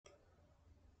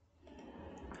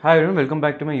Hi everyone, welcome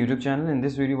back to my YouTube channel. In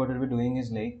this video, what we'll be doing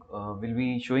is we'll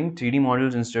be showing 3D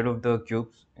models instead of the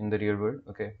cubes in the real world.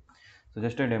 Okay, so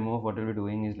just a demo of what we'll be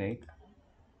doing is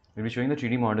we'll be showing the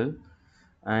 3D model,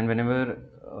 and whenever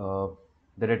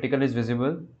the reticle is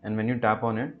visible and when you tap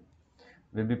on it,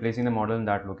 we'll be placing the model in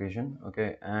that location.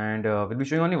 Okay, and we'll be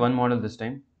showing only one model this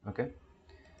time. Okay,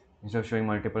 instead of showing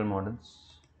multiple models.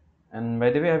 And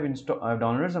by the way, I've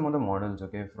downloaded some of the models.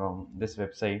 Okay, from this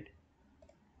website,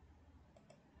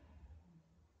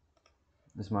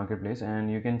 this marketplace, and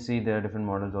you can see there are different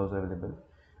models also available.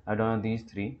 I've done these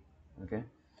three. Okay,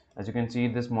 as you can see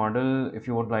this model, if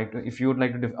you would like to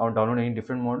download any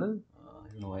different model,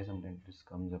 I don't know why sometimes this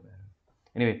comes up error.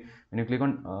 Anyway, when you click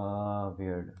on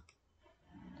weird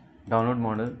download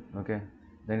model, okay,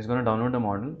 then it's going to download the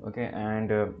model. Okay, and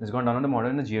it's going to download the model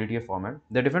in the gltf format.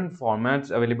 There are different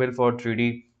formats available for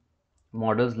 3D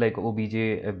models like obj,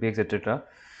 fbx, etc.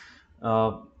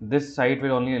 This site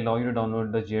will only allow you to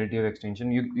download the gltf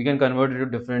extension. You can convert it to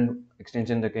different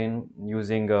extensions again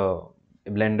using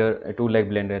blender, a tool like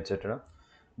blender, etc.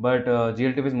 But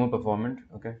gltf is more performant.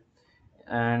 Okay,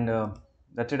 and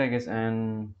that's it, I guess.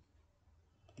 And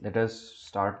let us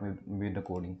start with the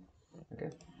coding.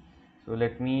 Okay, so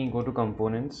let me go to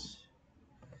components.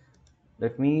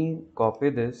 Let me copy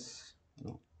this.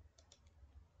 No,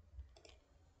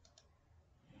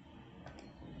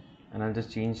 and I'll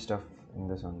just change stuff in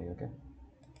this only. Okay,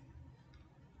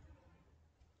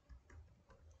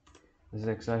 this is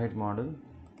XR hit model,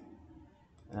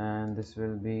 and this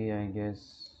will be, I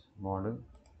guess, model,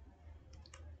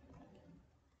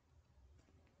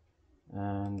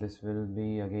 and this will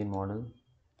be again model.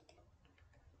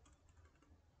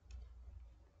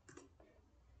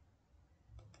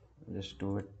 Just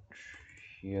do it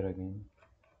here again.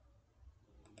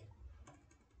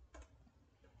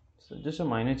 So just a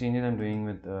minor changes I'm doing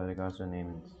with regards to the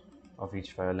names of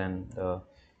each file and the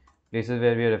places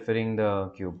where we are referring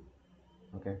the cube.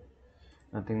 Okay,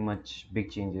 nothing much big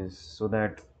changes, so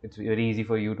that it's very easy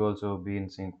for you to also be in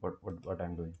sync what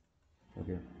I'm doing.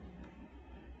 Okay,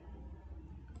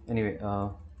 anyway,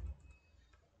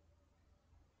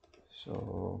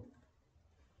 so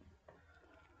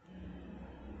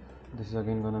this is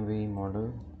again gonna be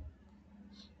model.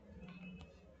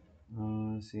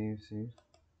 Save.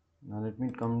 Now let me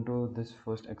come to this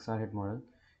first XR hit model.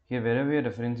 Here wherever we are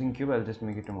referencing cube, I'll just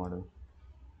make it a model.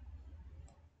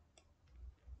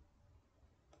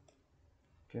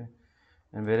 Okay,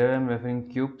 and wherever I'm referring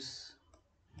cubes,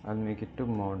 I'll make it to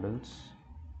models.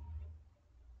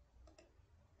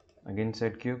 Again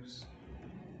set cubes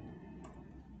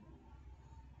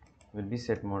will be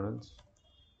set models,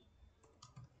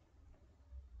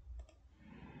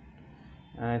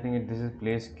 and I think this is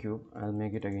place cube. I'll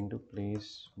make it again to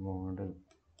place model.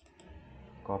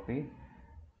 Copy.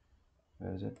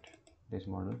 Where is it? Place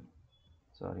model.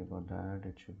 Sorry about that,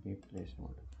 it should be place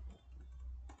model.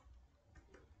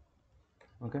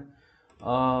 Okay,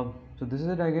 so this is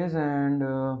it, I guess. And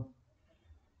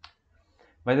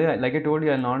by the way, like I told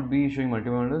you, I'll not be showing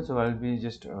multiple models, so I'll be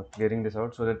just clearing this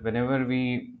out so that whenever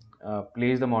we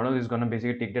place the model, it's gonna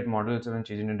basically take that model itself and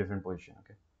change it in a different position.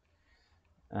 Okay,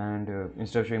 and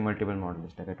instead of showing multiple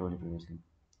models, like I told you previously.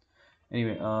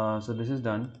 Anyway, so this is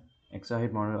done. XR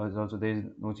hit model is also, there is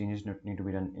no changes need to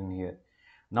be done in here.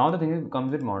 Now the thing is,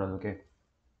 comes with model. Okay,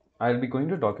 I'll be going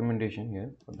to documentation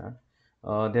here for that.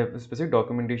 They have a specific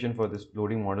documentation for this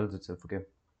loading models itself. Okay,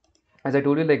 as I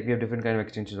told you, like we have different kind of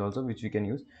extensions also which we can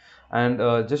use, and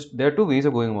just there are two ways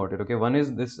of going about it. Okay, one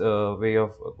is this way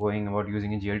of going about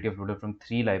using a gltf loader from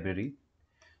three library.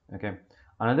 Okay,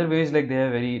 another way is like they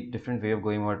have very different way of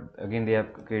going about. Again, they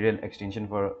have created an extension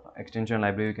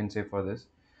library, you can say, for this.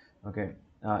 Okay,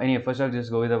 anyway, first I'll just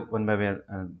go with the one by one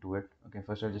and do it. Okay,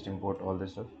 first I'll just import all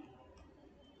this stuff.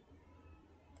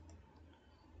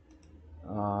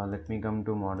 Let me come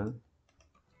to model,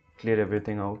 clear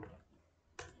everything out.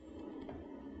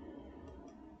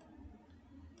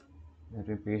 Let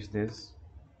me paste this.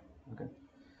 Okay,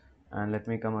 and let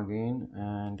me come again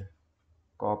and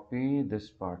copy this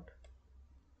part.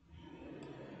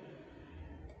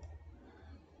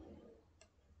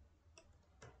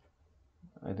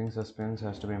 I think suspense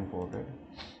has to be imported.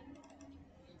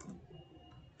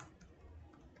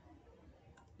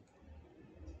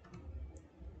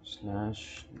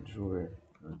 Slash druid.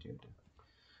 Not yet.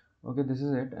 Okay, this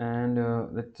is it, and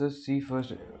let's just see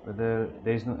first whether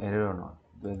there is no error or not.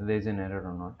 Whether there is an error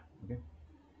or not. Okay,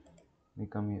 we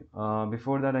come here.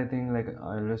 Before that, I think like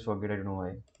I always forget. I don't know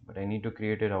why, but I need to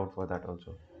create a route for that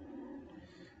also.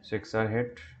 So XR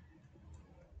hit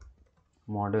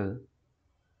model.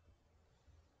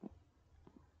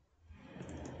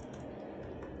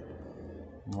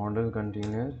 model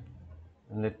container,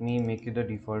 and let me make it the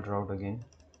default route again.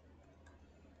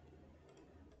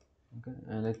 Okay,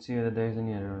 and let's see whether there is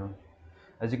any error or not.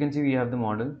 As you can see, we have the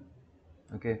model.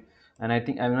 Okay, and I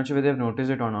think I'm not sure whether you've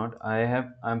noticed it or not.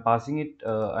 I'm passing it.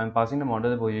 I'm passing the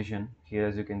model the position here,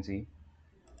 as you can see,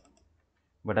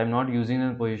 but I'm not using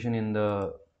the position in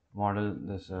the model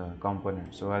this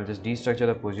component. So I'll just destructure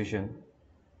the position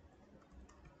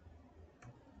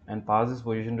and pass this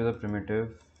position to the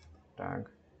primitive tag.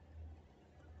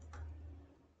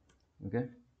 Okay,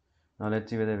 now let's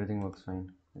see whether everything works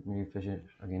fine. Let me refresh it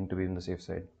again to be on the safe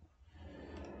side.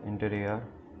 Enter AR.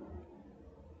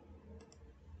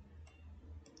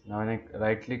 Now when I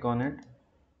right click on it,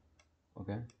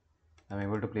 okay, I'm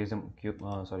able to place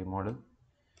the model.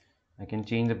 I can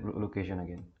change the location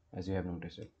again, as you have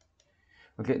noticed it.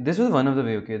 Okay, this was one of the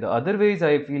way. Okay, the other ways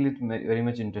I feel it very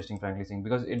much interesting, frankly saying,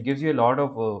 because it gives you a lot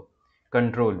of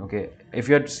control. Okay, if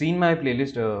you had seen my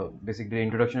playlist, basically the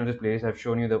introduction of this playlist, I've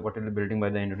shown you the what it is building by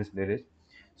the end of this playlist.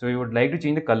 So you would like to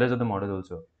change the colors of the model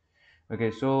also.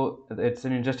 Okay, so it's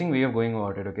an interesting way of going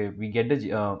about it. Okay, we get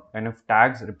the kind of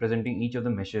tags representing each of the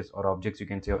meshes or objects. You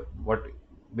can say what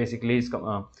basically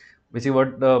basically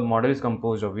what the model is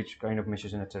composed of, which kind of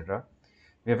meshes and etc.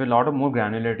 We have a lot of more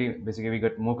granularity. Basically, we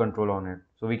get more control on it,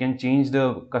 so we can change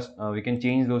we can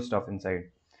change those stuff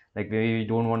inside. Like maybe we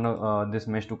don't want this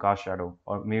mesh to cast shadow,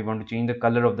 or maybe we want to change the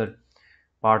color of the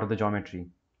part of the geometry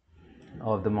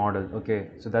of the model.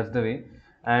 Okay, so that's the way.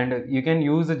 And you can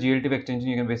use the gltf extension.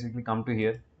 You can basically come to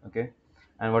here. Okay,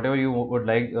 and whatever you would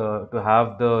like to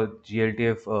have the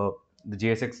gltf the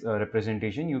jsx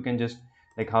representation, you can just,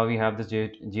 like how we have this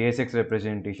jsx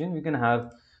representation, you can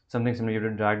have something similar. You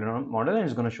have to drag it on model and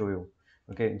it's going to show you.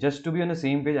 Okay, just to be on the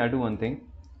same page, I'll do one thing.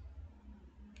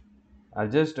 I'll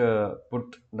just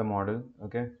put the model,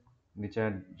 okay, which I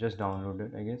had just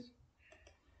downloaded, I guess,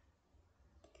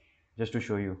 just to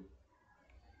show you.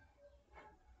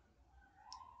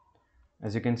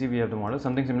 As you can see, we have the model.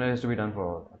 Something similar has to be done for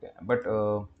all. Okay,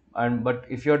 but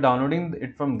if you're downloading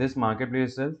it from this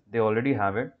marketplace itself, they already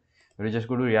have it. You just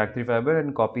go to React 3 Fiber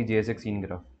and copy JSX scene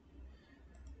graph,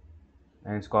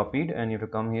 and it's copied. And you have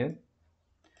to come here.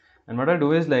 And what I'll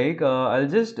do is like I'll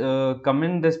just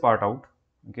comment this part out.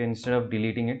 Okay, instead of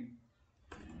deleting it,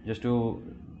 just to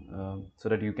so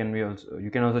that you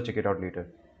can also check it out later.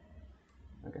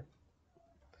 Okay,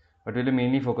 but we'll be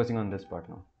mainly focusing on this part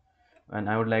now. And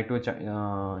I would like to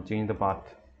change the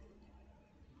path.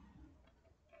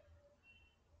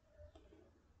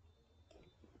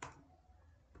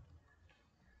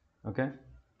 Okay,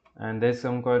 and there's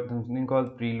something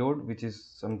called preload, which is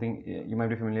something you might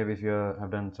be familiar with if you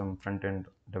have done some front end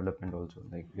development also.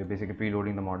 Like you're basically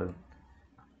preloading the model.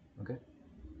 Okay,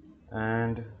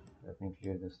 and let me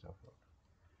clear this stuff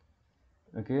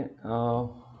out. Okay,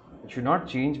 it should not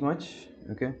change much.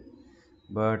 Okay,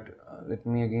 but let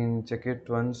me again check it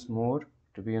once more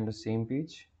to be on the same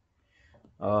page.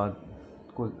 uh,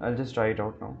 cool, I'll just try it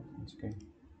out now. It's okay.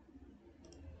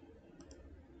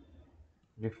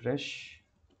 Refresh.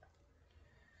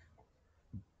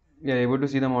 Yeah, able to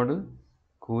see the model.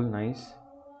 Cool, nice.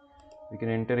 We can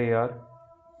enter AR.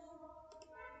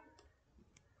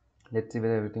 Let's see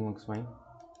whether everything looks fine.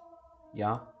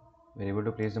 Yeah, we're able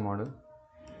to place the model.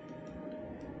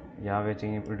 Yeah,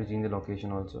 able to change the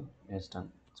location also. Yes,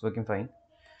 done. It's working fine.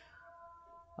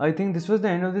 I think this was the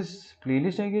end of this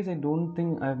playlist. I guess I don't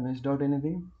think I've missed out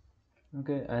anything.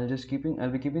 Okay, I'll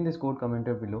be keeping this code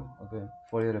commented below. Okay,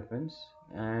 for your reference.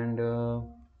 And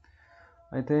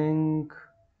I think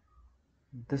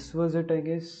this was it. I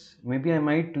guess maybe I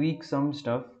might tweak some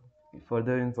stuff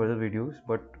further in further videos,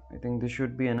 but I think this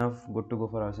should be enough good to go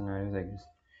for our scenarios, I guess.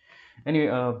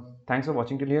 Anyway, thanks for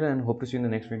watching till here and hope to see you in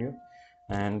the next video,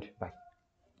 and bye.